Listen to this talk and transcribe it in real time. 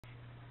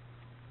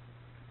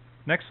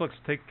Next, let's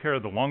take care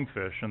of the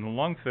lungfish. And the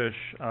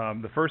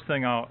lungfish, the first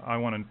thing I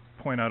want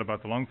to point out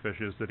about the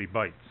lungfish is that he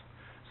bites.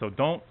 So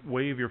don't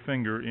wave your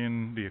finger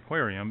in the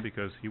aquarium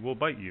because he will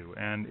bite you,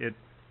 and it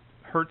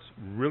hurts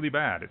really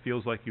bad. It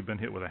feels like you've been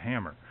hit with a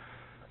hammer.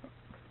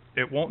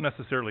 It won't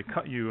necessarily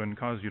cut you and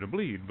cause you to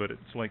bleed, but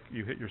it's like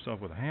you hit yourself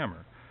with a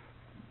hammer.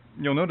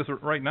 You'll notice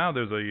that right now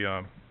there's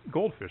a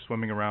goldfish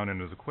swimming around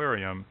in his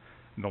aquarium,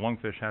 and the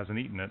lungfish hasn't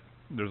eaten it.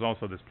 There's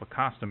also this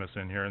plecostomus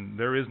in here, and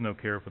there is no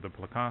care for the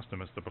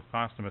plecostomus. The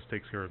plecostomus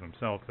takes care of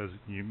himself. As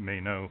you may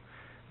know,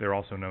 they're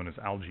also known as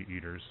algae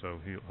eaters, so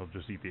he'll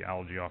just eat the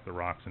algae off the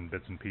rocks and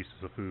bits and pieces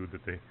of food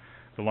that the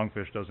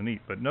lungfish doesn't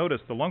eat. But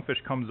notice the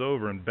lungfish comes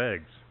over and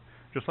begs,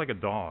 just like a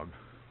dog,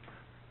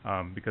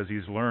 because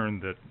he's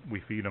learned that we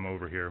feed him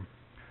over here.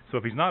 So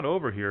if he's not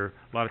over here,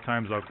 a lot of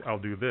times I'll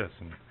do this,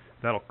 and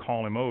that'll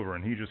call him over,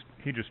 and he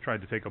just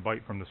tried to take a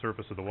bite from the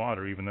surface of the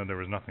water, even though there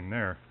was nothing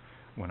there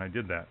when I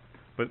did that.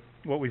 But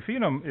what we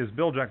feed him is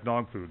bilgejack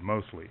dog food,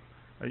 mostly.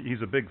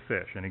 He's a big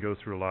fish, and he goes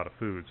through a lot of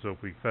food. So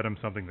if we fed him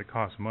something that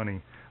costs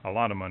money, a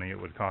lot of money, it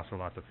would cost a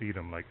lot to feed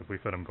him. Like if we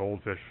fed him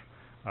goldfish,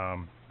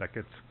 that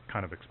gets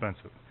kind of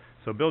expensive.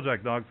 So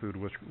bilgejack dog food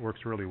works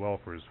really well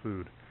for his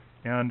food.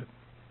 And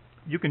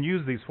you can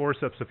use these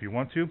forceps if you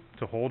want to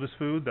hold his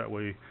food. That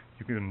way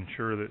you can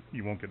ensure that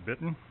you won't get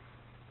bitten.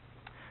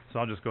 So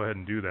I'll just go ahead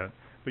and do that.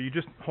 But you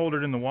just hold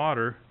it in the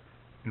water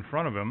in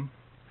front of him,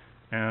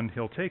 and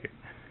he'll take it.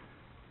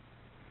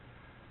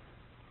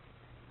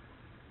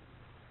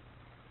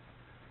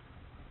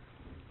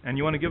 And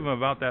you want to give him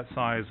about that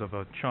size of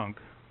a chunk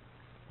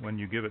when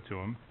you give it to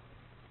him,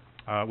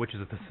 which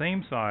is at the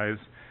same size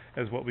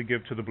as what we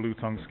give to the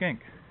blue-tongued skink.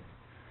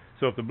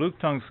 So if the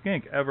blue-tongued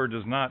skink ever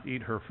does not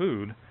eat her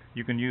food,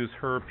 you can use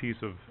her piece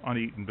of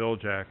uneaten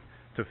bilgejack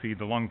to feed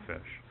the lungfish.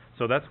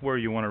 So that's where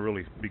you want to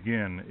really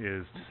begin,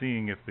 is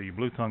seeing if the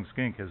blue-tongued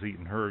skink has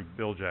eaten her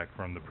bilgejack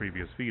from the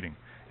previous feeding.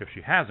 If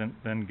she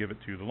hasn't, then give it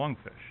to the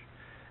lungfish.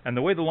 And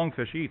the way the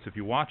lungfish eats, if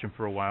you watch him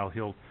for a while,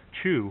 he'll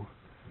chew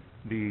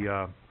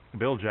the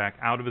bilgejack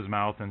out of his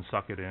mouth and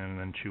suck it in, and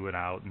then chew it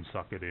out and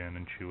suck it in,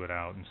 and chew it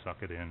out and suck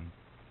it in.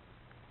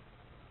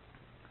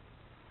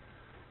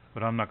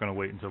 But I'm not going to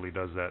wait until he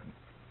does that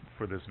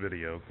for this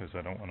video, because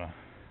I don't want to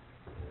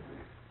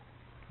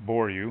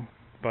bore you.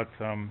 But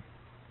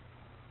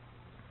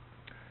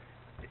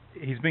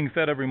he's being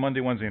fed every Monday,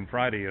 Wednesday, and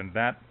Friday, and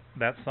that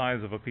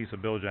size of a piece of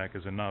bilgejack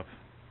is enough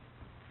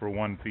for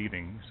one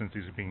feeding, since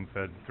he's being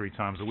fed 3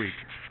 times a week.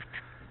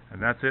 And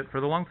that's it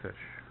for the lungfish.